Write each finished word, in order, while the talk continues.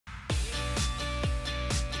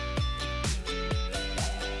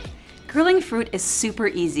Grilling fruit is super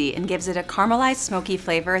easy and gives it a caramelized, smoky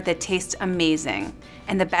flavor that tastes amazing.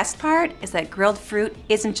 And the best part is that grilled fruit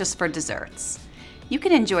isn't just for desserts. You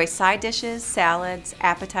can enjoy side dishes, salads,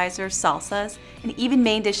 appetizers, salsas, and even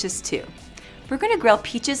main dishes too. We're going to grill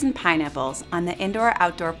peaches and pineapples on the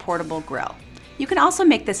indoor-outdoor portable grill. You can also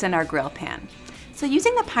make this in our grill pan. So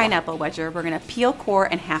using the pineapple wedger, we're going to peel, core,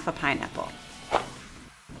 and half a pineapple.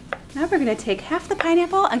 Now we're going to take half the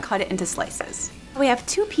pineapple and cut it into slices. We have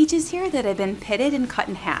 2 peaches here that have been pitted and cut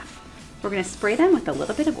in half. We're going to spray them with a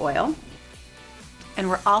little bit of oil, and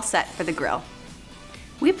we're all set for the grill.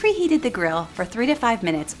 We preheated the grill for 3 to 5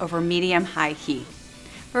 minutes over medium-high heat.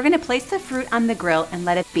 We're going to place the fruit on the grill and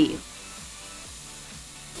let it be.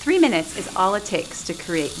 3 minutes is all it takes to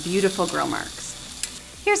create beautiful grill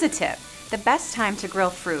marks. Here's a tip. The best time to grill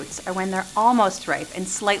fruits are when they're almost ripe and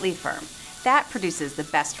slightly firm. That produces the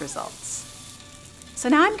best results. So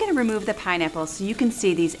now I'm going to remove the pineapple so you can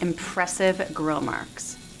see these impressive grill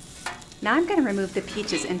marks. Now I'm going to remove the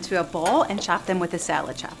peaches into a bowl and chop them with a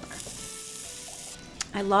salad chopper.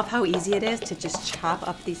 I love how easy it is to just chop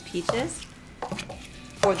up these peaches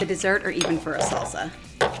for the dessert or even for a salsa.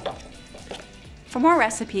 For more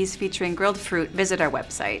recipes featuring grilled fruit, visit our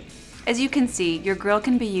website. As you can see, your grill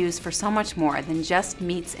can be used for so much more than just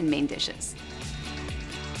meats and main dishes.